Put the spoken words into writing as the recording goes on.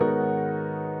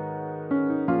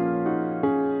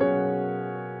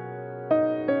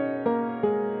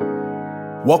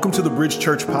Welcome to the Bridge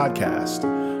Church podcast.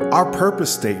 Our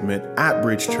purpose statement at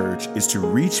Bridge Church is to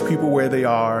reach people where they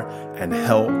are and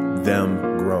help them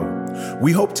grow.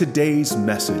 We hope today's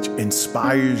message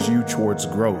inspires you towards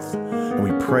growth, and we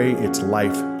pray it's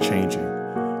life-changing.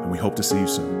 And we hope to see you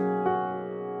soon.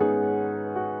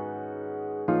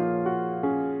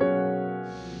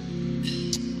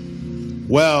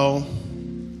 Well,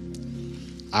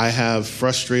 I have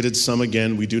frustrated some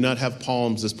again. We do not have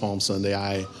palms this Palm Sunday.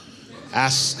 I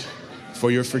ask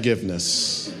for your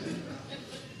forgiveness.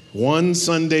 One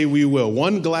Sunday we will.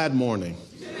 One glad morning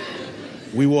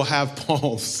we will have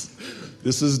palms.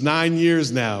 This is 9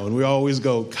 years now, and we always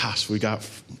go, gosh, we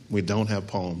don't have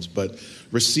palms. But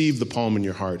receive the palm in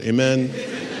your heart. Amen.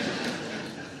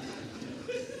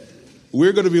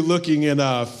 We're going to be looking in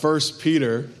 1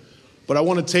 Peter. But I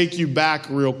want to take you back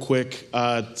real quick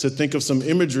to think of some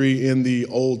imagery in the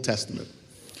Old Testament.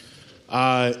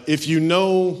 If you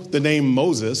know the name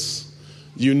Moses,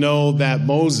 you know that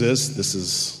Moses, this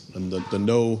is the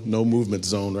no movement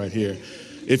zone right here.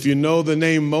 If you know the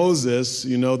name Moses,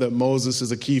 you know that Moses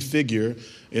is a key figure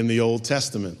in the Old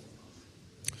Testament.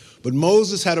 But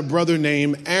Moses had a brother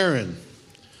named Aaron.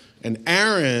 And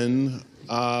Aaron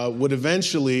would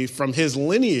eventually, from his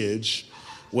lineage,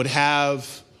 would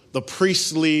have the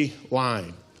priestly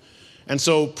line. And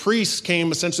so priests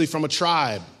came essentially from a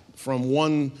tribe, from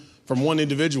one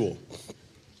individual.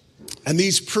 And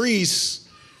these priests,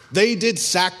 they did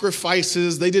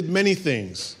sacrifices, they did many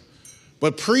things.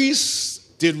 But priests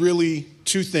did really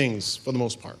two things for the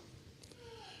most part.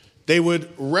 They would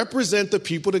represent the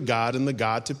people to God and the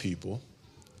God to people,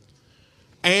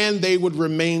 and they would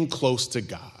remain close to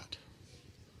God.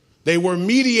 They were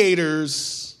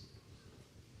mediators,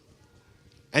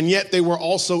 and yet they were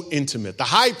also intimate. The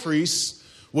high priest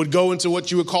would go into what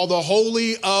you would call the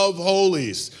Holy of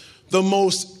Holies. The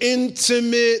most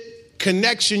intimate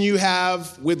connection you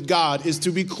have with God is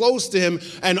to be close to him,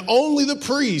 and only the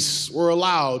priests were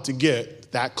allowed to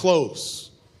get that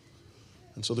close.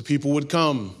 And so the people would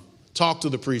come, talk to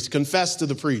the priest, confess to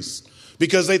the priest,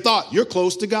 because they thought, you're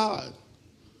close to God.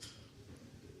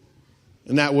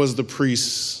 And that was the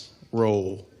priest's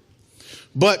role.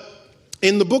 But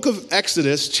in the book of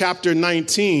Exodus, chapter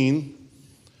 19,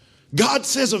 God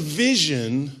says a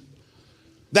vision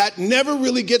that never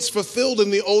really gets fulfilled in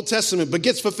the Old Testament, but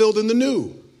gets fulfilled in the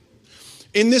New.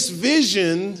 In this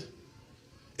vision,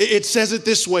 it says it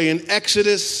this way in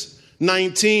Exodus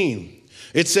 19.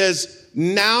 It says,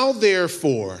 now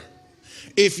therefore,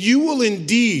 if you will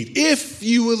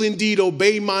indeed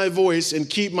obey my voice and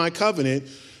keep my covenant,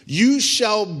 you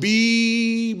shall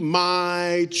be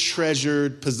my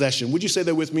treasured possession. Would you say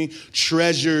that with me?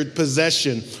 Treasured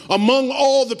possession among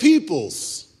all the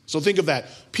peoples. So think of that.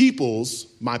 Peoples,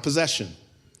 my possession.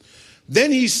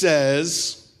 Then he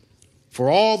says, for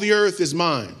all the earth is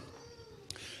mine,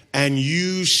 and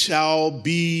you shall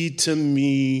be to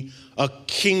me a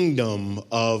kingdom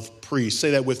of priests.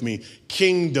 Say that with me.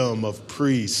 Kingdom of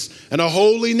priests and a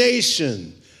holy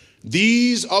nation.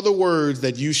 These are the words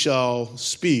that you shall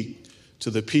speak to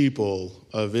the people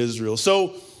of Israel.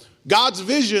 So God's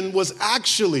vision was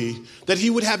actually that he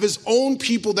would have his own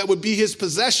people that would be his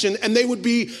possession, and they would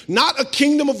be not a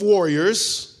kingdom of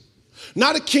warriors,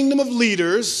 not a kingdom of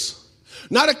leaders,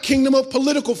 not a kingdom of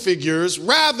political figures,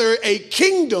 rather a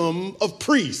kingdom of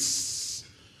priests.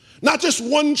 Not just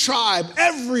one tribe,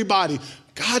 everybody.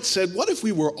 God said, what if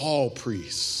we were all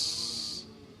priests?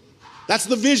 That's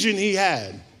the vision he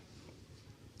had.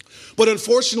 But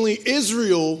unfortunately,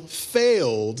 Israel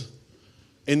failed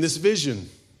in this vision.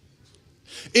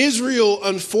 Israel,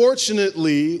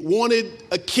 unfortunately, wanted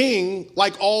a king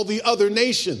like all the other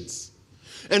nations.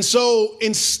 And so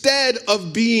instead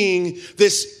of being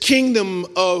this kingdom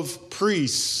of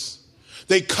priests,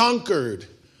 they conquered,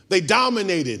 they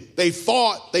dominated, they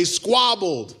fought, they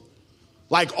squabbled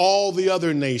like all the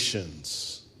other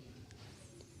nations.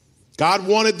 God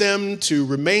wanted them to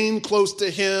remain close to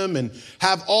him and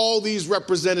have all these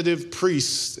representative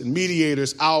priests and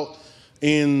mediators out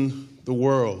in the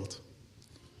world.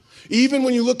 Even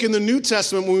when you look in the New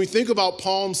Testament, when we think about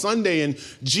Palm Sunday and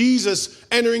Jesus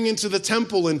entering into the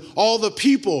temple and all the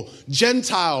people,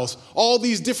 Gentiles, all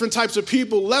these different types of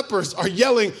people, lepers are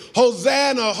yelling,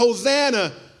 Hosanna,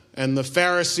 Hosanna. And the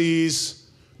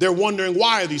Pharisees, they're wondering,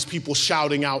 why are these people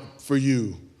shouting out for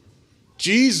you?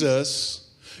 Jesus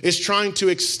is trying to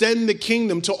extend the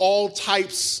kingdom to all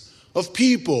types of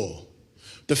people.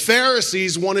 The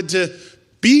Pharisees wanted to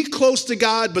be close to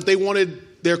God, but they wanted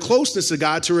their closeness to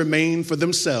God to remain for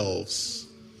themselves.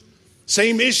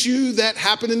 Same issue that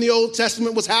happened in the Old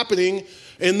Testament was happening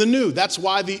in the New. That's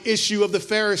why the issue of the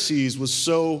Pharisees was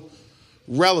so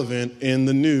relevant in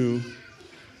the New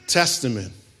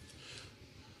Testament.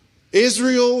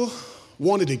 Israel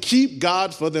wanted to keep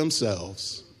God for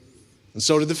themselves, and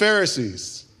so did the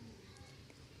Pharisees.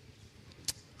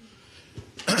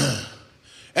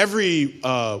 Every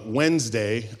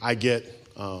Wednesday, I get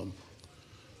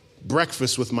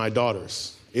breakfast with my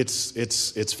daughters.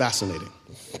 It's fascinating.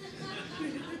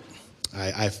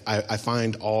 I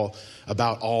find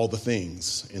about all the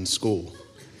things in school.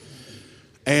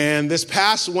 And this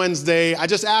past Wednesday, I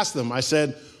just asked them. I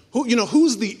said,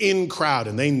 who's the in crowd?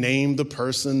 And they named the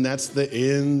person that's the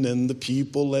in and the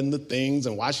people and the things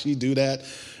and why she do that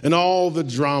and all the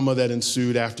drama that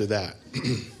ensued after that.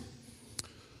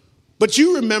 But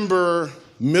you remember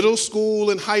middle school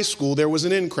and high school, there was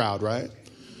an in crowd, right?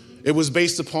 It was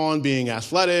based upon being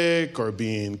athletic or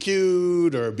being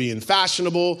cute or being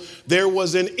fashionable. There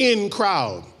was an in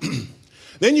crowd.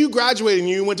 Then you graduated and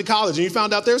you went to college and you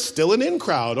found out there's still an in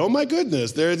crowd. Oh my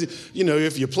goodness. There's,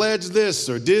 if you pledged this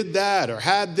or did that or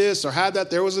had this or had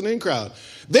that, there was an in crowd.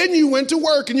 Then you went to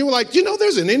work and you were like,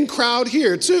 there's an in crowd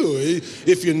here too.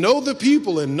 If you know the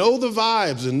people and know the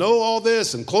vibes and know all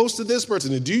this and close to this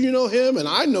person, and do you know him and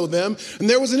I know them, and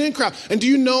there was an in crowd. And do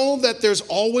you know that there's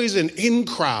always an in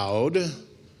crowd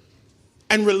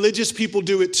and religious people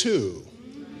do it too?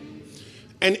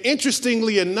 And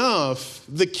interestingly enough,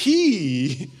 the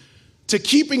key to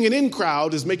keeping an in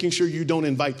crowd is making sure you don't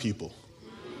invite people.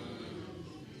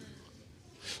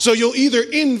 So you'll either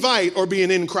invite or be an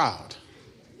in crowd.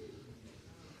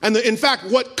 And in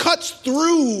fact, what cuts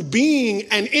through being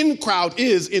an in crowd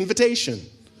is invitation,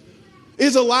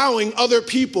 is allowing other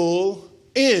people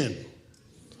in.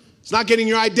 It's not getting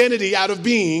your identity out of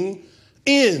being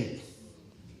in.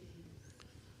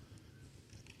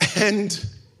 And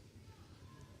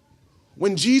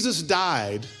when Jesus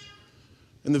died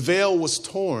and the veil was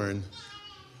torn,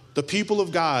 the people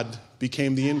of God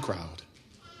became the in crowd.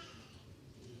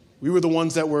 We were the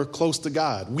ones that were close to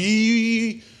God.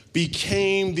 We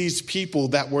became these people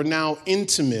that were now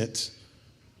intimate.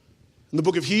 And the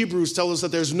book of Hebrews tells us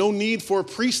that there's no need for a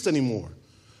priest anymore,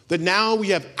 that now we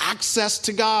have access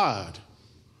to God.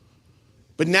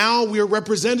 But now we are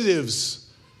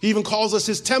representatives. He even calls us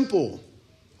his temple.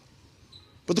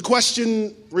 But the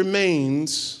question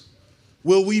remains,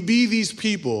 will we be these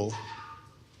people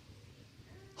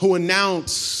who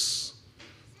announce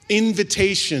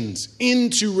invitations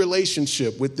into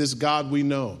relationship with this God we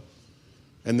know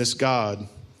and this God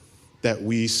that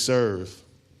we serve?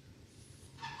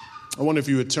 I wonder if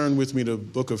you would turn with me to the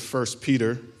book of 1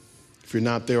 Peter, if you're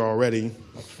not there already.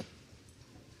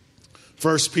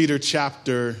 1 Peter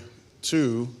chapter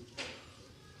 2,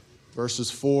 verses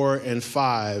 4 and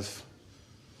 5.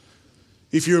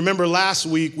 If you remember last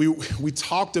week, we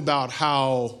talked about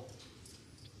how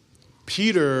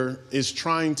Peter is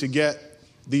trying to get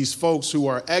these folks who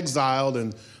are exiled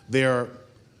and they're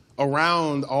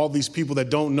around all these people that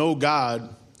don't know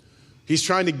God. He's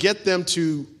trying to get them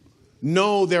to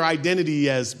know their identity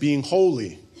as being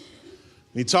holy.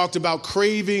 He talked about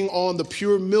craving on the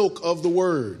pure milk of the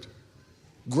word,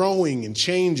 growing and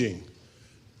changing.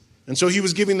 And so he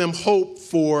was giving them hope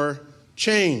for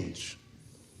change.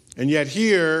 And yet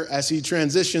here, as he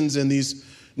transitions in these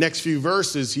next few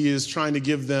verses, he is trying to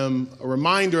give them a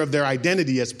reminder of their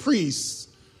identity as priests,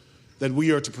 that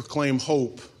we are to proclaim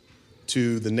hope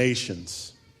to the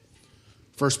nations.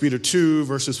 1 Peter 2,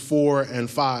 verses 4 and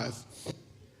 5.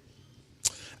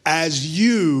 As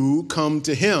you come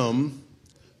to him,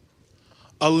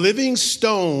 a living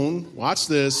stone, watch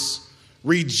this,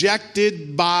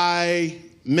 rejected by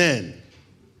men,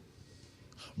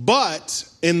 but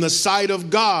in the sight of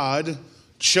God,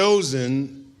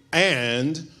 chosen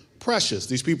and precious.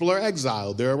 These people are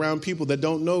exiled. They're around people that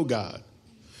don't know God.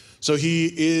 So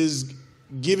he is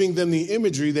giving them the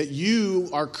imagery that you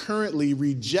are currently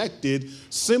rejected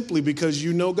simply because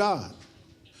you know God.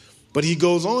 But he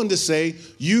goes on to say,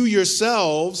 you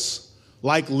yourselves,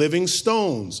 like living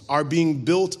stones, are being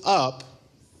built up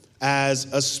as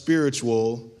a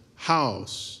spiritual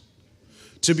house,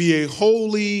 to be a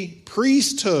holy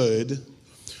priesthood,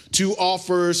 to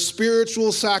offer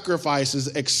spiritual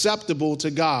sacrifices acceptable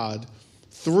to God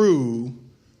through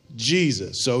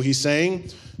Jesus. So he's saying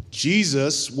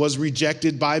Jesus was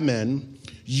rejected by men.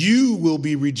 You will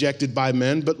be rejected by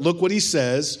men. But look what he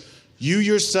says. You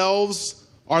yourselves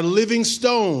are living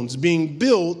stones being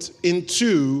built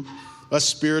into a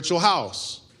spiritual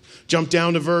house. Jump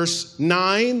down to verse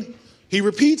 9. He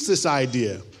repeats this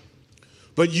idea.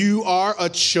 But you are a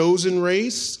chosen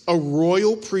race, a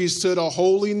royal priesthood, a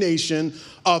holy nation,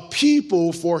 a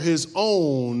people for his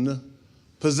own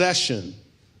possession,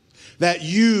 that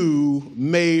you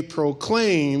may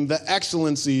proclaim the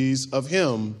excellencies of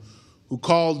him who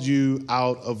called you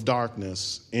out of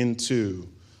darkness into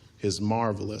his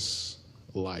marvelous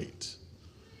light.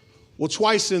 Well,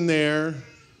 twice in there,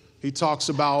 he talks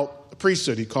about a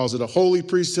priesthood. He calls it a holy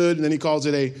priesthood, and then he calls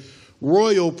it a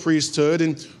royal priesthood.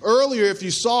 And earlier, if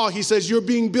you saw, he says you're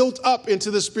being built up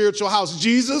into the spiritual house.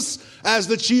 Jesus, as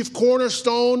the chief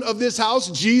cornerstone of this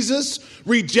house, Jesus,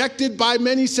 rejected by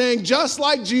many, saying, just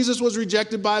like Jesus was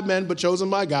rejected by men but chosen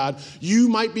by God, you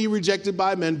might be rejected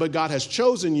by men, but God has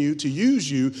chosen you to use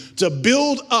you to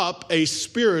build up a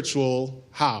spiritual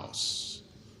house.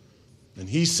 And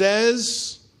he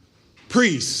says,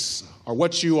 priests are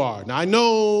what you are. Now, I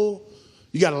know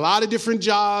you got a lot of different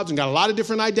jobs and got a lot of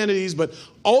different identities, but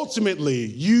ultimately,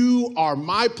 you are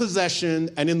my possession,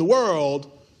 and in the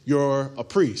world, you're a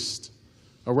priest,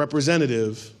 a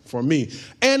representative for me.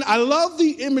 And I love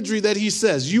the imagery that he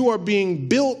says, you are being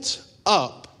built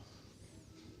up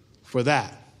for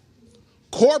that.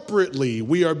 Corporately,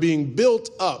 we are being built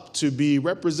up to be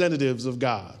representatives of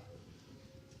God.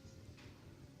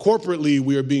 Corporately,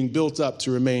 we are being built up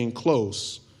to remain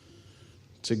close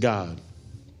to God.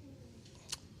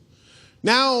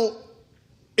 Now,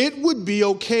 it would be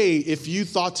okay if you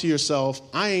thought to yourself,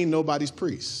 I ain't nobody's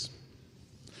priest.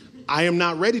 I am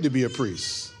not ready to be a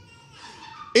priest.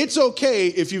 It's okay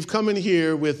if you've come in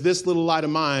here with this little light of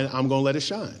mine, I'm going to let it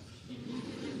shine.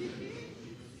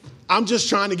 I'm just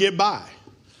trying to get by.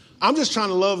 I'm just trying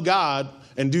to love God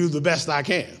and do the best I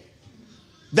can.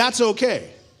 That's okay.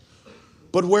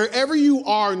 But wherever you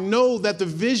are, know that the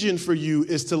vision for you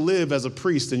is to live as a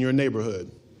priest in your neighborhood,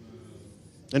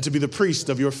 and to be the priest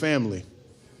of your family,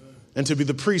 and to be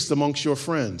the priest amongst your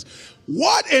friends.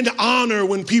 What an honor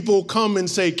when people come and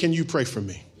say, can you pray for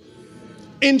me?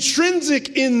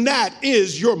 Intrinsic in that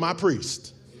is, you're my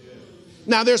priest.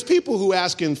 Now, there's people who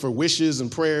asking for wishes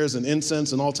and prayers and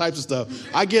incense and all types of stuff.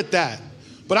 I get that.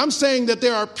 But I'm saying that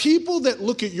there are people that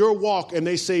look at your walk and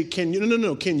they say, can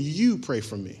you pray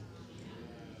for me?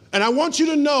 And I want you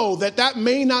to know that that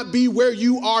may not be where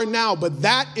you are now, but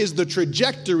that is the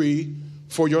trajectory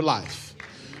for your life.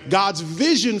 God's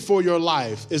vision for your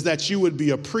life is that you would be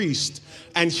a priest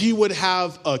and he would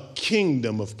have a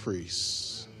kingdom of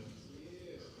priests.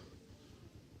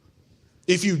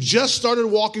 If you just started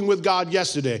walking with God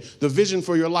yesterday, the vision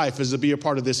for your life is to be a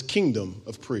part of this kingdom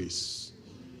of priests.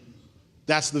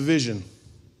 That's the vision.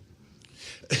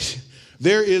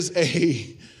 There is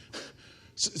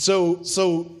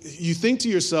so you think to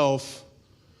yourself,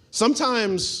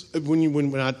 sometimes when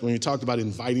you talked about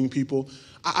inviting people,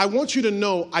 I want you to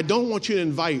know, I don't want you to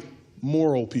invite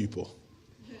moral people.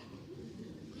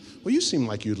 Well, you seem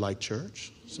like you'd like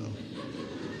church, so.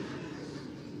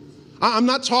 I'm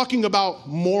not talking about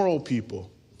moral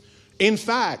people. In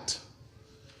fact,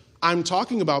 I'm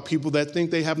talking about people that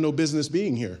think they have no business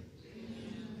being here.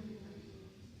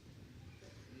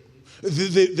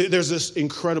 There's this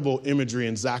incredible imagery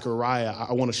in Zechariah.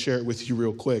 I want to share it with you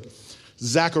real quick.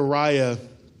 Zechariah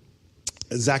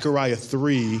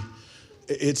 3,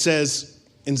 it says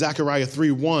in Zechariah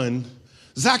 3:1,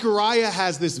 Zechariah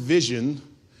has this vision,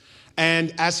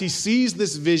 and as he sees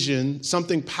this vision,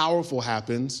 something powerful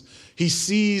happens. He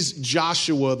sees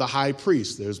Joshua, the high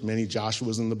priest. There's many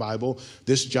Joshuas in the Bible.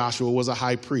 This Joshua was a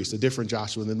high priest, a different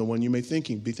Joshua than the one you may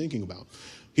be thinking about.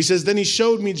 He says, then he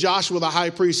showed me Joshua, the high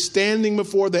priest, standing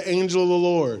before the angel of the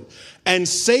Lord, and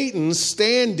Satan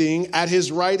standing at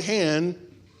his right hand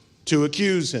to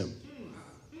accuse him.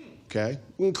 Okay,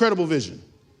 incredible vision.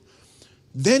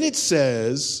 Then it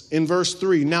says in verse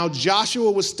 3, now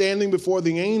Joshua was standing before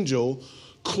the angel,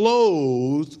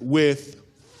 clothed with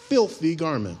filthy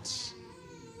garments.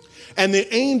 And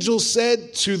the angel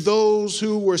said to those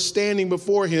who were standing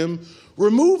before him,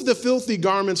 remove the filthy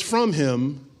garments from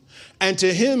him. And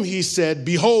to him he said,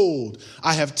 behold,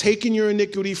 I have taken your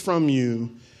iniquity from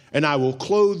you, and I will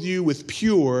clothe you with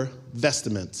pure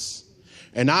vestments.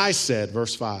 And I said,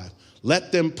 verse 5,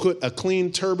 let them put a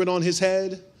clean turban on his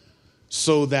head.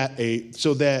 So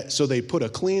they put a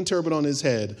clean turban on his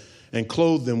head and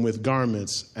clothed them with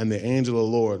garments, and the angel of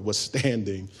the Lord was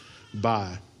standing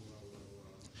by.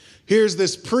 Here's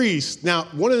this priest. Now,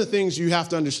 one of the things you have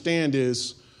to understand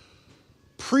is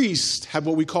priests have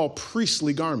what we call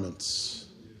priestly garments.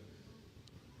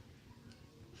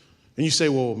 And you say,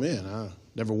 well, man, I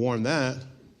never worn that.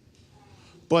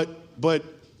 But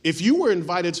if you were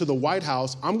invited to the White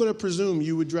House, I'm going to presume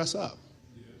you would dress up.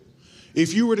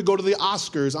 If you were to go to the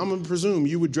Oscars, I'm going to presume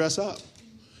you would dress up.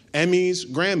 Emmys,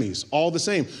 Grammys, all the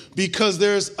same. Because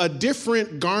there's a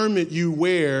different garment you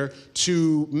wear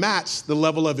to match the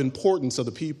level of importance of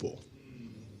the people.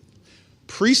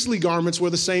 priestly garments were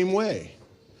the same way,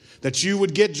 that you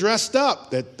would get dressed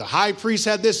up, that the high priest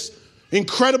had this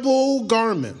incredible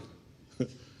garment.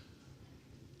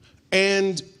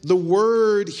 And the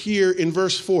word here in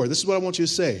verse 4, this is what I want you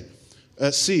to say.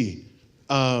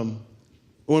 Well,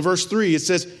 in verse 3, it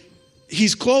says,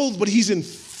 he's clothed, but he's in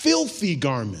filthy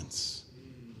garments.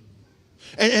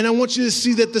 And I want you to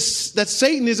see that that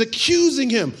Satan is accusing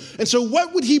him. And so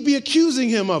what would he be accusing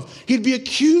him of? He'd be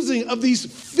accusing of these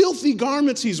filthy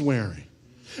garments he's wearing.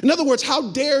 In other words,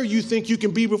 how dare you think you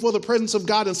can be before the presence of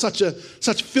God in such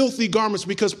filthy garments,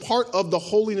 because part of the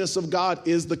holiness of God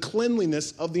is the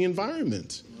cleanliness of the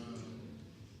environment.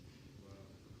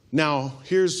 Now,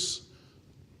 here's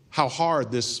how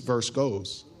hard this verse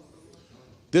goes.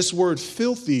 This word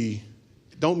filthy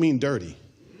don't mean dirty.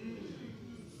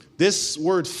 This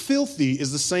word filthy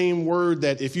is the same word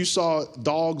that if you saw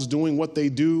dogs doing what they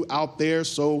do out there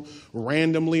so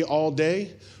randomly all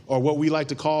day, or what we like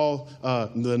to call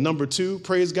the number 2,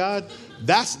 praise God,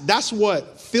 that's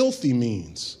what filthy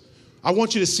means. I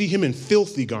want you to see him in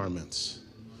filthy garments.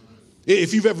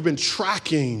 If you've ever been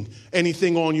tracking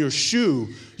anything on your shoe,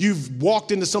 you've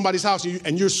walked into somebody's house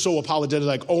and you're so apologetic,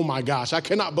 like, oh my gosh, I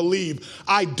cannot believe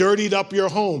I dirtied up your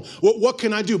home. What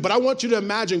can I do? But I want you to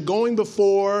imagine going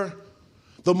before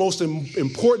the most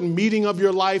important meeting of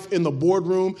your life in the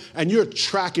boardroom, and you're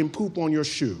tracking poop on your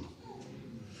shoe.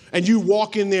 And you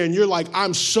walk in there and you're like,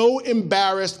 I'm so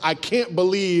embarrassed, I can't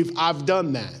believe I've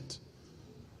done that.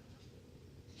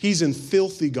 He's in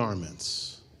filthy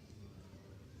garments.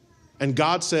 And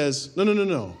God says,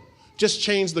 no. Just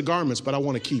change the garments, but I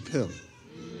want to keep him.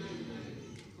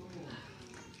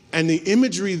 And the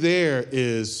imagery there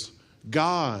is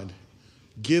God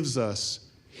gives us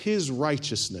his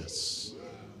righteousness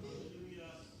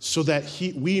so that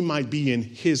we might be in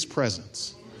his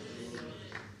presence.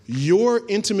 Your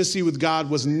intimacy with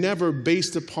God was never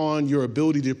based upon your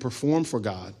ability to perform for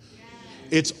God.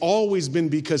 It's always been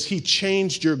because he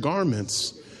changed your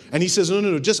garments. And he says,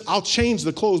 no, I'll change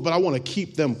the clothes, but I want to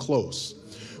keep them close.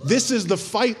 This is the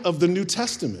fight of the New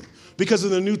Testament. Because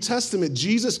in the New Testament,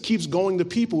 Jesus keeps going to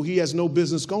people he has no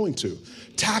business going to.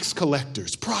 Tax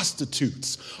collectors,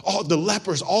 prostitutes, all the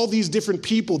lepers, all these different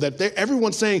people that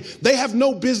everyone's saying they have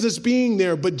no business being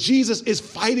there. But Jesus is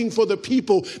fighting for the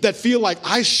people that feel like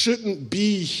I shouldn't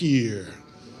be here.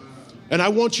 And I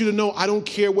want you to know, I don't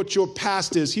care what your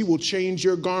past is. He will change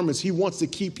your garments. He wants to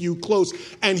keep you close,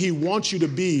 and he wants you to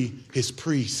be his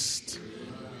priest.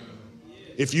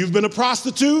 If you've been a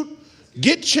prostitute,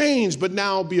 get changed, but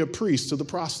now be a priest to the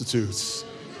prostitutes.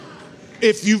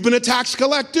 If you've been a tax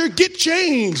collector, get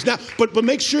changed. Now, but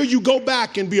make sure you go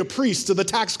back and be a priest to the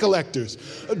tax collectors.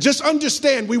 Just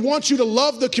understand, we want you to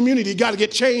love the community. You got to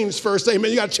get changed first.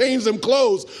 Amen. You got to change them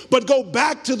clothes, but go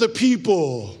back to the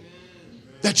people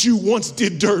that you once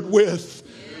did dirt with.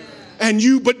 And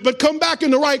but come back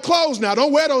in the right clothes now.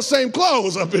 Don't wear those same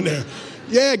clothes up in there.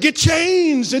 Yeah, get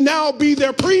changed and now be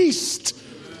their priest.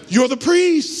 You're the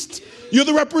priest. You're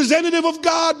the representative of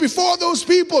God before those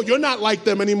people. You're not like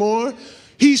them anymore.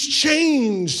 He's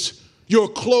changed your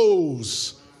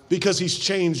clothes because he's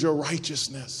changed your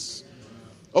righteousness.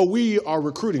 Oh, we are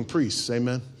recruiting priests,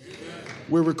 amen?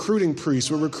 We're recruiting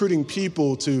priests. We're recruiting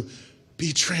people to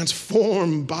be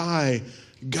transformed by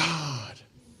God.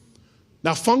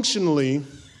 Now, functionally,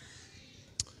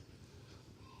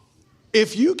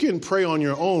 if you can pray on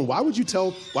your own, why would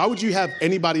you have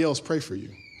anybody else pray for you?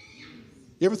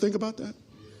 You ever think about that?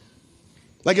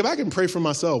 Like, if I can pray for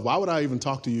myself, why would I even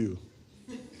talk to you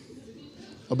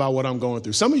about what I'm going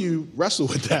through? Some of you wrestle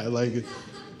with that. Like,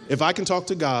 if I can talk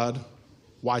to God,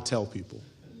 why tell people?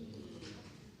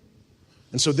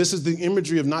 And so this is the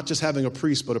imagery of not just having a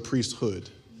priest, but a priesthood.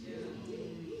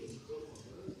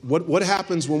 What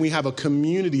happens when we have a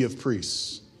community of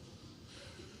priests?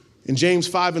 In James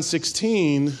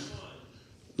 5:16,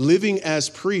 living as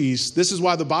priests, this is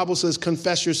why the Bible says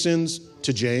confess your sins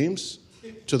to James,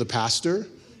 to the pastor,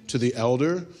 to the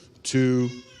elder, to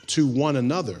one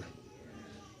another.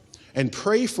 And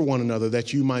pray for one another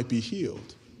that you might be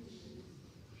healed.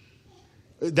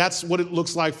 That's what it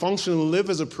looks like functionally to live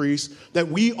as a priest, that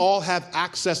we all have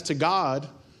access to God.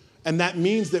 And that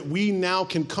means that we now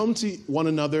can come to one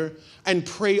another and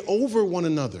pray over one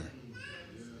another.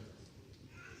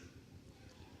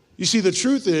 You see, the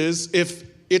truth is, if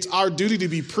it's our duty to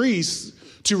be priests,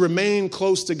 to remain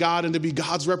close to God and to be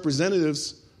God's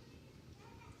representatives,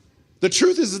 the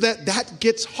truth is that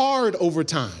gets hard over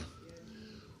time.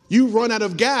 You run out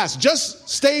of gas. Just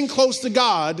staying close to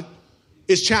God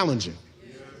is challenging.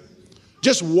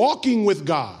 Just walking with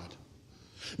God.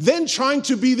 Then trying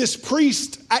to be this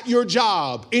priest at your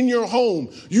job, in your home.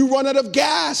 You run out of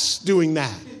gas doing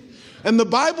that. And the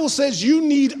Bible says you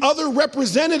need other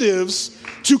representatives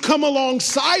to come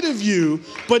alongside of you,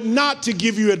 but not to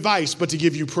give you advice, but to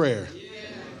give you prayer.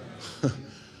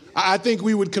 I think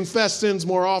we would confess sins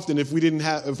more often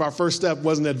if our first step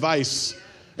wasn't advice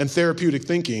and therapeutic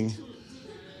thinking.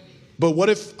 But what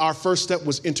if our first step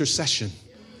was intercession?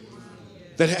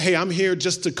 That, hey, I'm here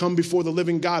just to come before the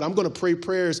living God. I'm going to pray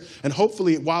prayers. And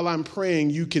hopefully while I'm praying,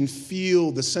 you can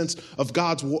feel the sense of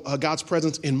God's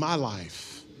presence in my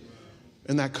life.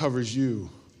 And that covers you.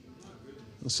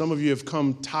 Some of you have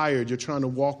come tired. You're trying to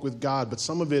walk with God. But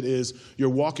some of it is you're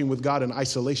walking with God in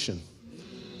isolation.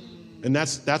 And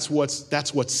that's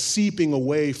what's seeping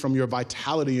away from your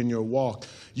vitality in your walk.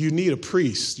 You need a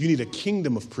priest. You need a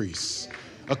kingdom of priests,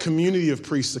 a community of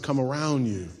priests to come around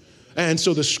you. And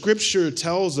so the scripture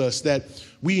tells us that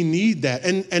we need that.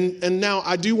 And now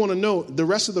I do want to note the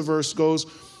rest of the verse goes,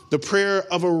 the prayer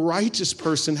of a righteous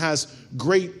person has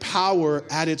great power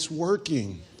at its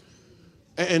working.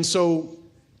 And so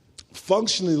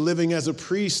functionally living as a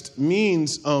priest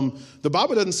means, the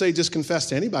Bible doesn't say just confess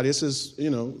to anybody. It says,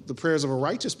 the prayers of a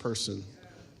righteous person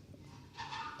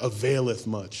availeth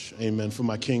much. Amen. For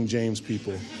my King James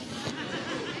people.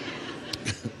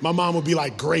 My mom would be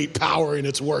like, great power and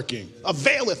it's working.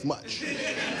 Availeth much.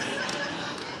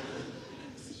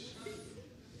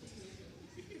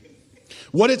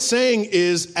 What it's saying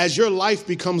is, as your life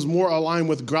becomes more aligned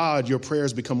with God, your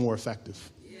prayers become more effective.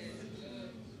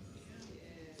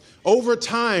 Over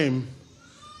time,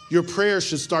 your prayers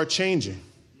should start changing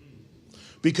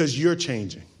because you're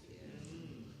changing.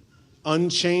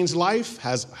 Unchanged life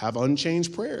have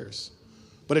unchanged prayers.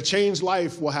 But a changed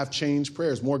life will have changed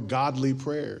prayers, more godly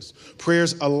prayers.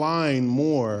 Prayers align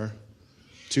more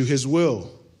to his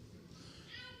will.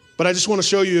 But I just want to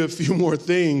show you a few more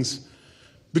things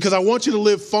because I want you to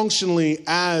live functionally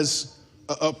as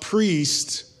a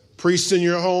priest in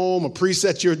your home, a priest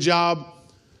at your job,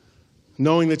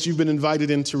 knowing that you've been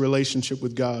invited into relationship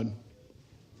with God.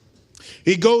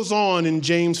 He goes on in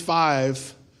James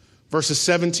 5, verses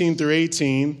 17 through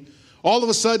 18. All of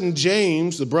a sudden,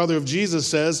 James, the brother of Jesus,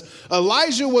 says,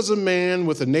 Elijah was a man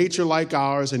with a nature like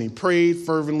ours, and he prayed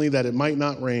fervently that it might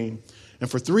not rain.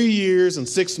 And for 3 years and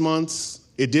 6 months,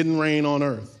 it didn't rain on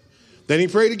earth. Then he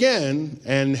prayed again,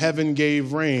 and heaven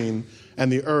gave rain,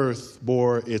 and the earth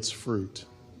bore its fruit.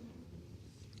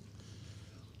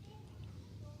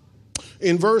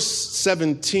 In verse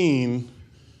 17,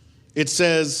 it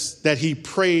says that he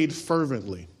prayed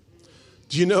fervently.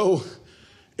 Do you know,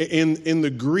 in the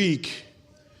Greek,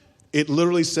 it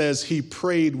literally says he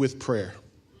prayed with prayer.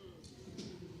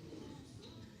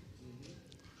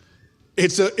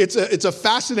 It's a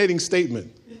fascinating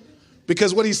statement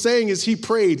because what he's saying is he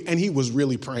prayed and he was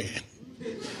really praying.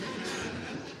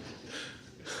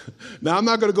 Now, I'm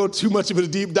not going to go too much of a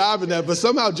deep dive in that, but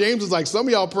somehow James is like, some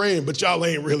of y'all praying, but y'all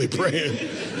ain't really praying.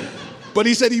 But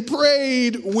he said he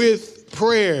prayed with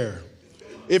prayer.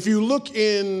 If you look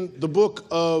in the book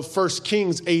of 1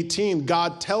 Kings 18,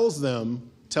 God tells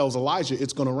Elijah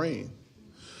it's going to rain.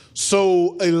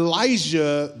 So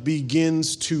Elijah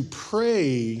begins to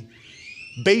pray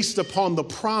based upon the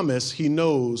promise he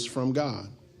knows from God.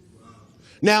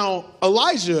 Now,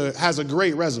 Elijah has a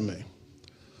great resume.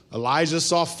 Elijah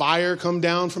saw fire come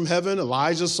down from heaven.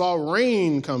 Elijah saw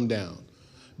rain come down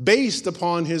based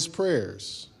upon his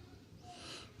prayers.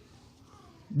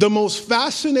 The most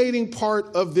fascinating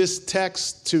part of this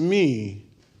text to me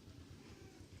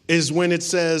is when it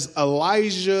says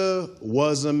Elijah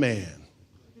was a man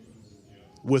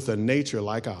with a nature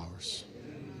like ours.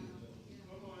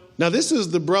 Now, this is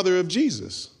the brother of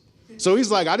Jesus. So he's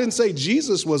like, I didn't say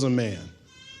Jesus was a man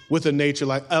with a nature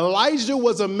like Elijah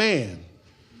was a man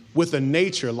with a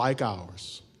nature like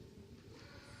ours.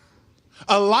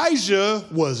 Elijah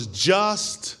was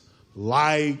just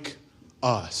like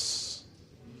us.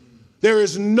 There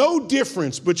is no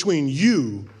difference between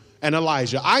you and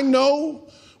Elijah. I know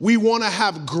we want to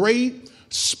have great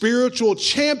spiritual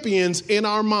champions in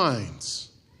our minds.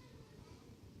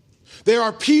 There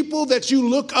are people that you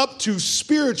look up to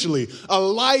spiritually.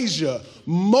 Elijah,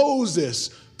 Moses,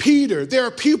 Peter. There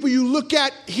are people you look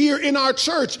at here in our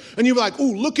church and you're like,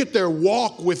 ooh, look at their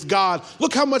walk with God.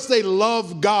 Look how much they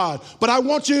love God. But I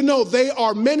want you to know they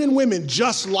are men and women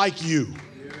just like you,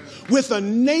 with a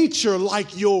nature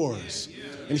like yours.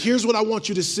 And here's what I want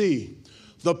you to see.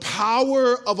 The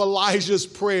power of Elijah's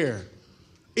prayer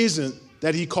isn't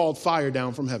that he called fire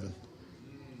down from heaven.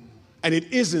 And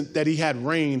it isn't that he had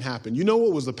rain happen. You know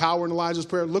what was the power in Elijah's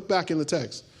prayer? Look back in the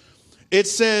text. It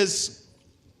says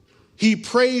he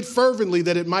prayed fervently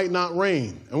that it might not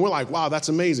rain. And we're like, wow, that's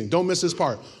amazing. Don't miss this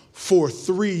part. For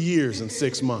 3 years and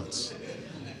 6 months.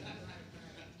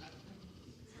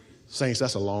 Saints,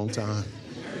 that's a long time.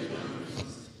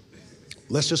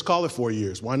 Let's just call it 4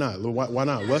 years. Why not? Why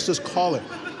not? Let's just call it.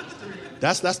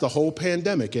 That's the whole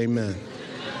pandemic. Amen.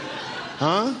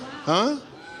 Huh?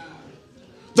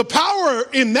 The power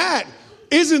in that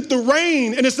isn't the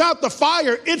rain and it's not the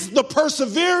fire. It's the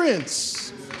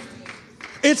perseverance.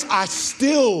 It's I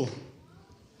still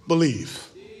believe.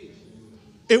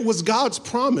 It was God's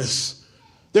promise.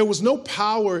 There was no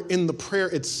power in the prayer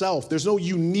itself. There's no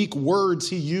unique words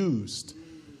he used.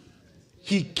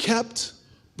 He kept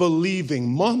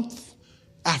believing month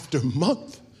after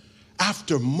month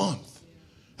after month.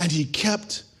 And he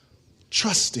kept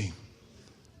trusting.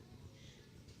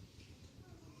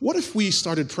 What if we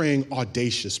started praying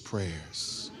audacious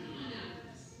prayers?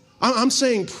 I'm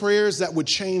saying prayers that would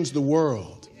change the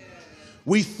world.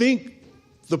 We think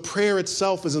the prayer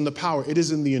itself is in the power. It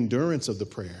is in the endurance of the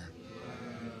prayer.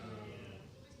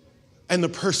 And the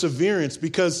perseverance,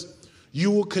 because you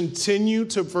will continue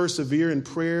to persevere in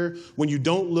prayer when you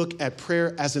don't look at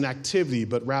prayer as an activity,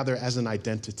 but rather as an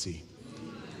identity.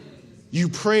 You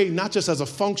pray not just as a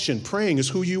function. Praying is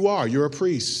who you are. You're a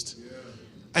priest.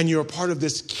 And you're a part of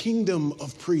this kingdom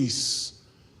of priests.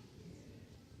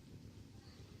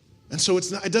 And so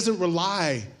it doesn't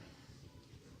rely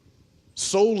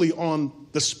solely on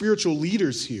the spiritual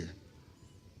leaders here.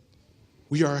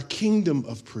 We are a kingdom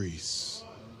of priests.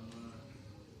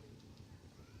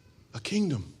 A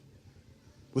kingdom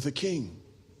with a king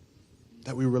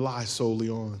that we rely solely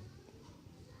on.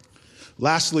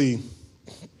 Lastly,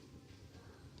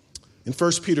 in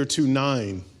 1 Peter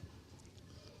 2:9,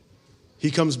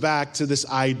 he comes back to this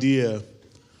idea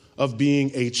of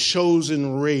being a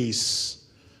chosen race,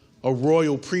 a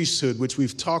royal priesthood, which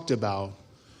we've talked about.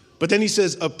 But then he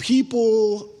says, a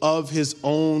people of his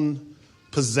own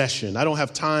possession. I don't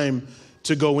have time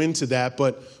to go into that,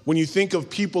 but when you think of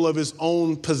people of his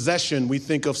own possession, we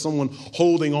think of someone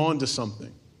holding on to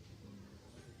something.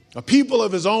 A people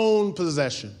of his own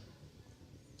possession.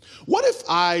 What if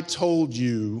I told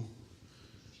you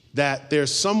that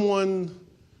there's someone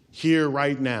here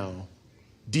right now,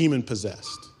 demon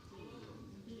possessed?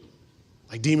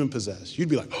 Like demon possessed. You'd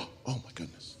be like, oh my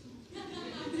goodness.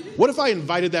 What if I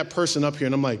invited that person up here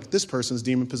and I'm like, this person's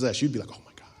demon possessed? You'd be like, oh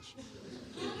my gosh.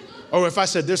 Or if I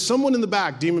said, there's someone in the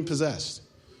back demon possessed.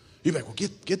 You'd be like, well,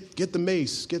 get the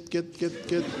mace. Get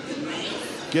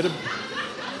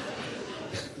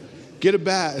a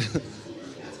bat.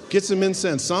 Get some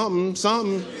incense.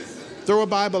 Something. Throw a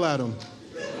Bible at them.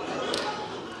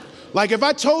 Like if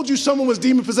I told you someone was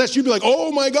demon possessed, you'd be like,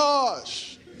 oh my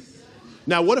gosh.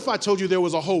 Now, what if I told you there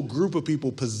was a whole group of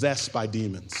people possessed by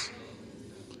demons?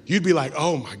 You'd be like,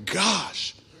 oh my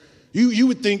gosh. You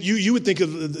would think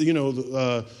of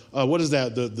what is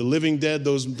that? The Living Dead,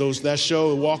 that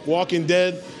show, Walking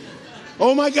Dead.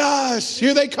 Oh my gosh,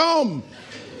 here they come.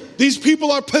 These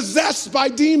people are possessed by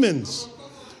demons.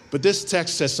 But this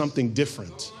text says something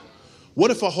different.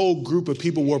 What if a whole group of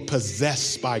people were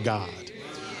possessed by God?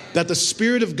 That the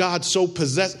Spirit of God so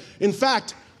possessed. In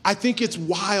fact, I think it's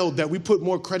wild that we put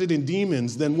more credit in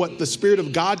demons than what the Spirit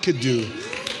of God could do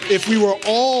if we were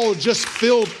all just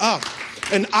filled up.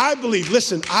 And I believe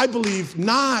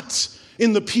not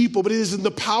in the people, but it is in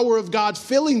the power of God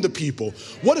filling the people.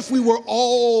 What if we were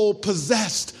all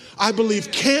possessed? I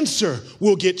believe cancer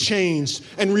will get changed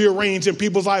and rearranged in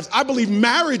people's lives. I believe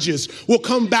marriages will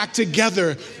come back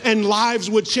together and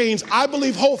lives would change. I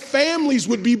believe whole families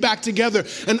would be back together.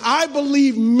 And I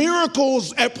believe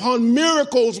miracles upon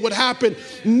miracles would happen,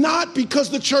 not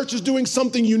because the church is doing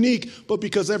something unique, but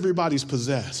because everybody's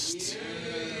possessed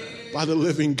by the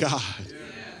living God.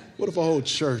 What if a whole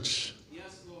church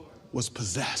was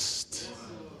possessed?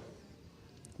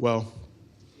 Well,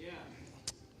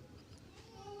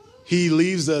 he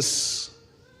leaves us.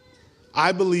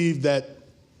 I believe that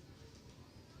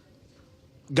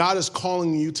God is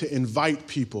calling you to invite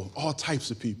people, all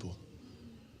types of people.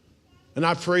 And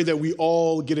I pray that we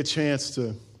all get a chance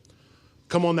to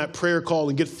come on that prayer call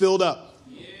and get filled up.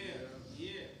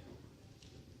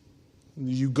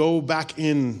 You go back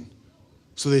in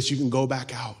so that you can go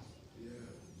back out.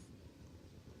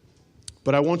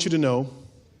 But I want you to know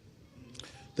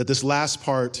that this last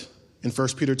part in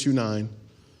 1 Peter 2:9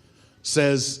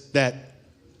 says that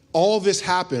all this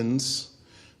happens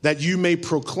that you may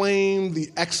proclaim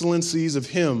the excellencies of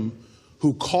him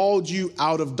who called you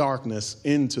out of darkness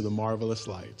into the marvelous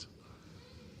light.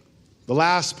 The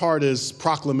last part is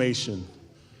proclamation,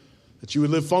 that you would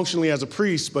live functionally as a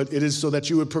priest, but it is so that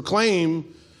you would proclaim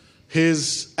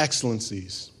his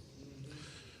excellencies.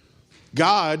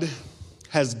 God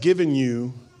has given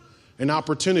you an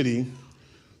opportunity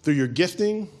through your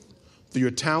gifting, through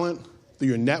your talent, through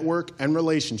your network and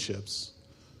relationships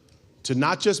to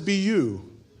not just be you,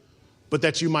 but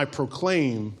that you might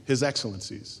proclaim his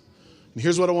excellencies. And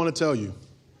here's what I want to tell you.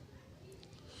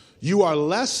 You are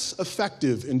less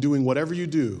effective in doing whatever you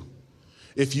do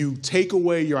if you take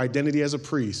away your identity as a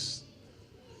priest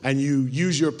and you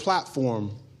use your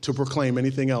platform to proclaim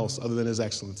anything else other than his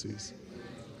excellencies.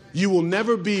 You will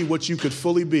never be what you could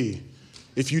fully be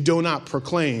if you do not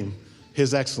proclaim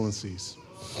his excellencies.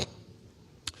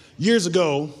 Years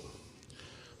ago,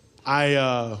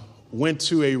 I went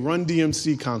to a Run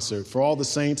DMC concert. For all the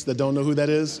saints that don't know who that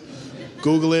is,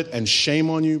 Google it and shame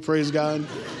on you, praise God.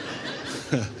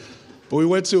 But we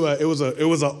went to it was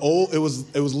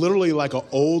literally like an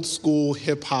old school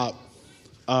hip hop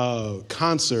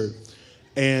concert,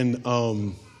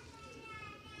 and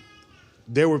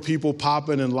there were people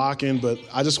popping and locking, but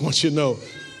I just want you to know,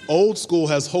 old school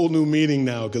has whole new meaning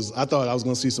now, because I thought I was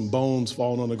going to see some bones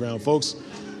falling on the ground. Folks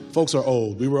are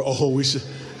old. We were old.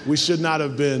 We should not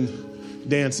have been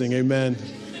dancing. Amen.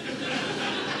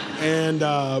 And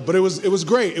but it was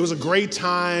great. It was a great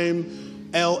time.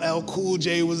 LL Cool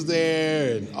J was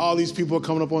there, and all these people are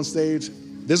coming up on stage.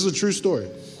 This is a true story.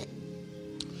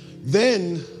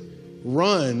 Then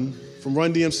Run from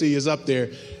Run DMC is up there,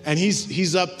 and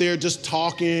he's up there just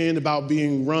talking about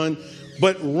being Run.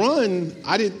 But Run,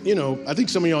 I think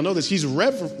some of y'all know this, he's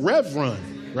Rev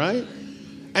Run, right?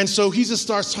 And so he just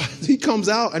starts, he comes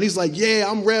out and he's like, yeah,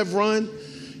 I'm Rev Run.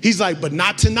 He's like, but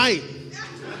not tonight.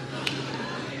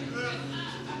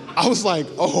 I was like,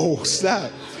 oh, snap.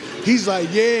 He's like,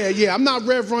 yeah, I'm not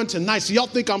Rev Run tonight, so y'all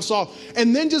think I'm soft.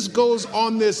 And then just goes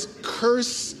on this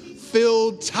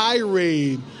curse-filled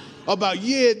tirade about,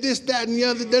 yeah, this, that, and the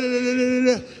other,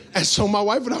 da-da-da-da-da-da. And so my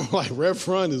wife and I were like, Rev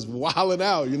Run is wilding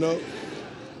out, you know?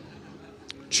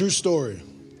 True story.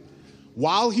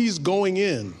 While he's going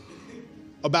in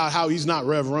about how he's not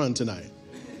Rev Run tonight,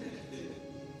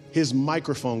 his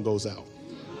microphone goes out.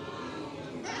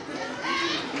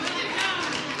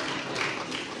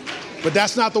 But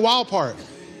that's not the wild part.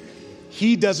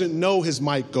 He doesn't know his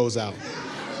mic goes out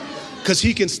because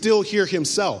he can still hear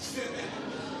himself.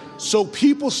 So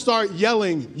people start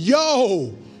yelling,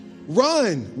 yo,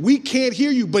 Run, we can't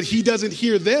hear you, but he doesn't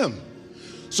hear them.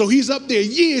 So he's up there,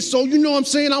 yeah, so you know what I'm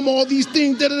saying, I'm all these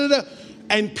things, da-da-da-da.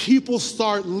 And people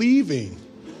start leaving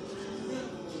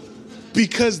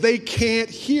because they can't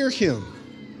hear him.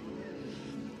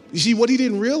 You see, what he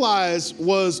didn't realize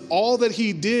was all that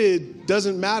he did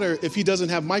doesn't matter if he doesn't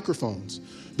have microphones,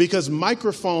 because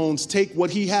microphones take what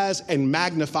he has and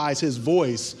magnifies his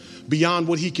voice beyond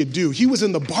what he could do. He was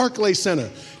in the Barclays Center.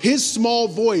 His small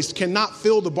voice cannot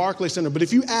fill the Barclays Center, but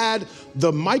if you add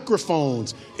the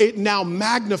microphones, it now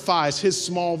magnifies his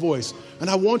small voice. And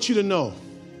I want you to know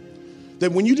that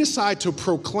when you decide to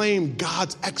proclaim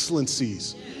God's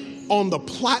excellencies on the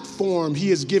platform he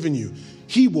has given you,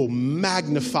 he will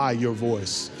magnify your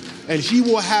voice, and he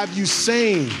will have you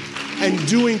saying and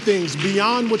doing things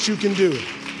beyond what you can do.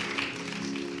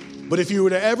 But if you were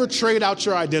to ever trade out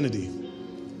your identity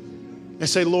and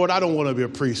say, Lord, I don't want to be a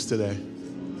priest today.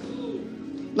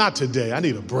 Not today. I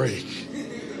need a break.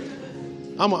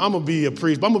 I'm going to be a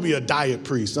priest, but I'm going to be a diet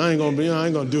priest. I ain't going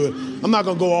to do it. I'm not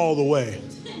going to go all the way.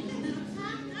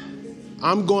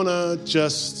 I'm going to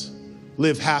just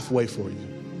live halfway for you.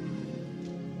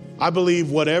 I believe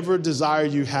whatever desire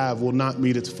you have will not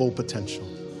meet its full potential,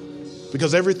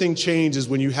 because everything changes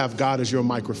when you have God as your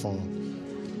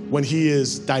microphone, when he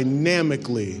is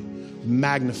dynamically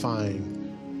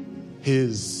magnifying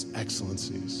his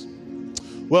excellencies.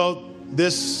 Well,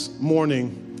 this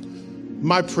morning,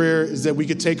 my prayer is that we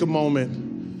could take a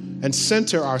moment and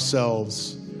center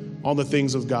ourselves on the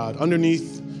things of God.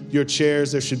 Underneath your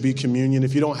chairs, there should be communion.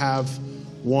 If you don't have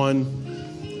one,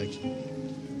 thank you.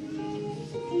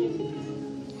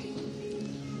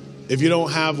 If you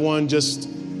don't have one, just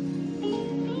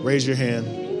raise your hand.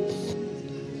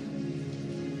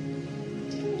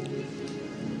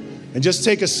 And just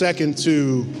take a second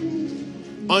to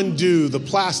undo the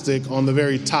plastic on the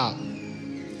very top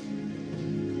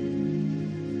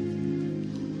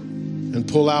and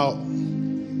pull out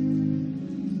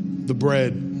the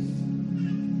bread.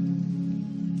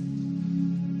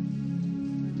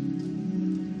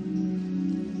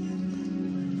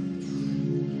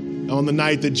 On the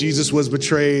night that Jesus was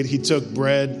betrayed, he took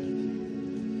bread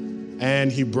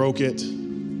and he broke it.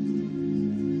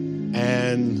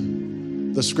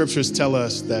 And the scriptures tell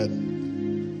us that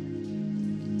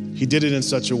he did it in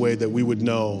such a way that we would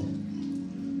know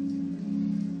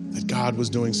that God was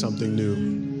doing something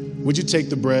new. Would you take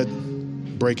the bread,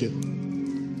 break it?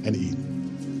 and eat.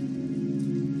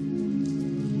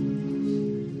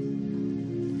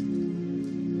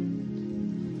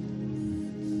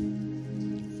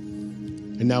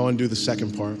 And now undo the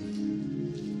second part.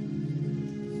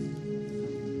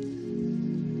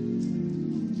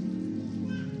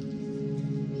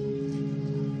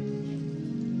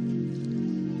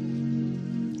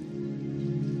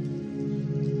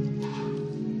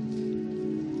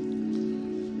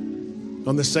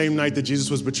 On the same night that Jesus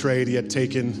was betrayed, he had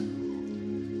taken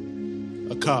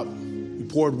a cup. He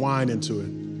poured wine into it.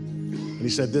 And he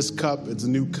said, "This cup is a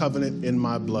new covenant in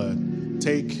my blood.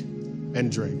 Take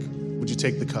and drink." Would you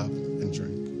take the cup and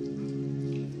drink?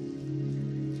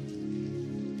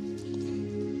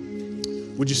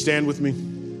 Would you stand with me?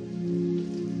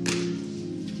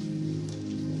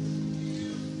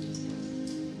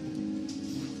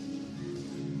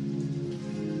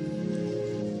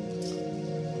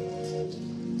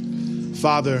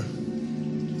 Father,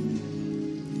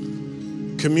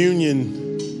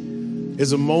 communion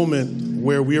is a moment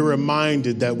where we are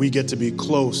reminded that we get to be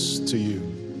close to you.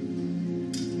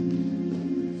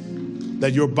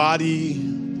 That your body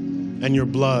and your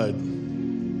blood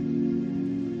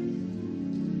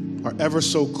are ever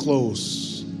so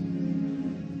close,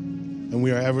 and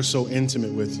we are ever so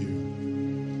intimate with you.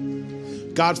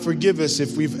 God, forgive us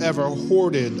if we've ever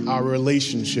hoarded our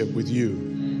relationship with you.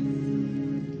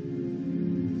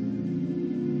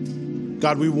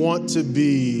 God, we want to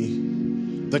be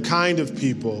the kind of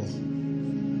people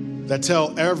that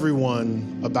tell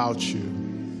everyone about you.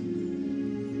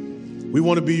 We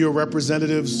want to be your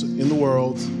representatives in the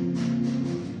world,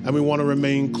 and we want to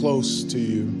remain close to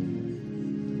you.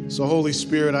 So, Holy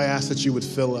Spirit, I ask that you would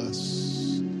fill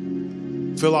us,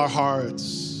 fill our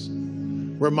hearts,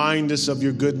 remind us of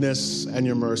your goodness and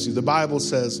your mercy. The Bible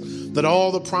says that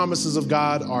all the promises of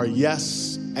God are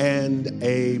yes and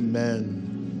amen.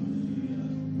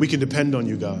 We can depend on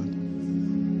you, God.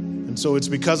 And so it's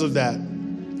because of that.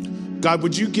 God,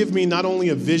 would you give me not only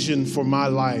a vision for my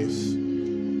life,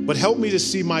 but help me to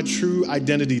see my true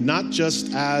identity, not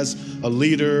just as a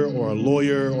leader or a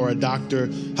lawyer or a doctor.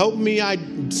 Help me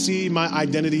see my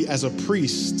identity as a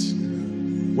priest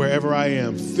wherever I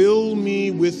am. Fill me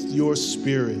with your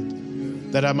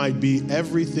spirit that I might be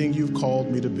everything you've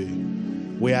called me to be.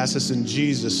 We ask this in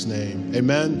Jesus' name.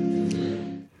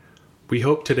 Amen. We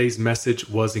hope today's message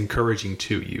was encouraging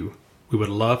to you. We would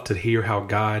love to hear how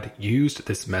God used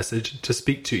this message to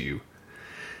speak to you.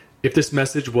 If this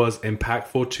message was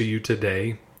impactful to you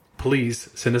today, please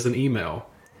send us an email,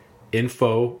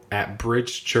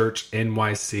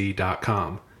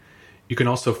 info@bridgechurchnyc.com. You can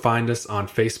also find us on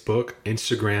Facebook,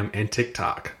 Instagram, and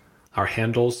TikTok. Our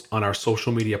handles on our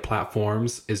social media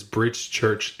platforms is Bridge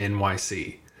Church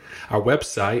NYC. Our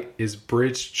website is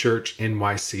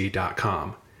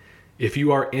bridgechurchnyc.com. If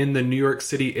you are in the New York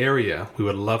City area, we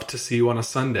would love to see you on a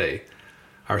Sunday.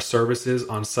 Our services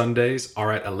on Sundays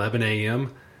are at 11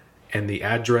 a.m., and the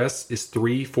address is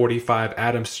 345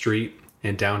 Adams Street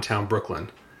in downtown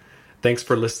Brooklyn. Thanks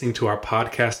for listening to our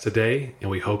podcast today, and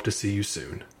we hope to see you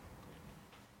soon.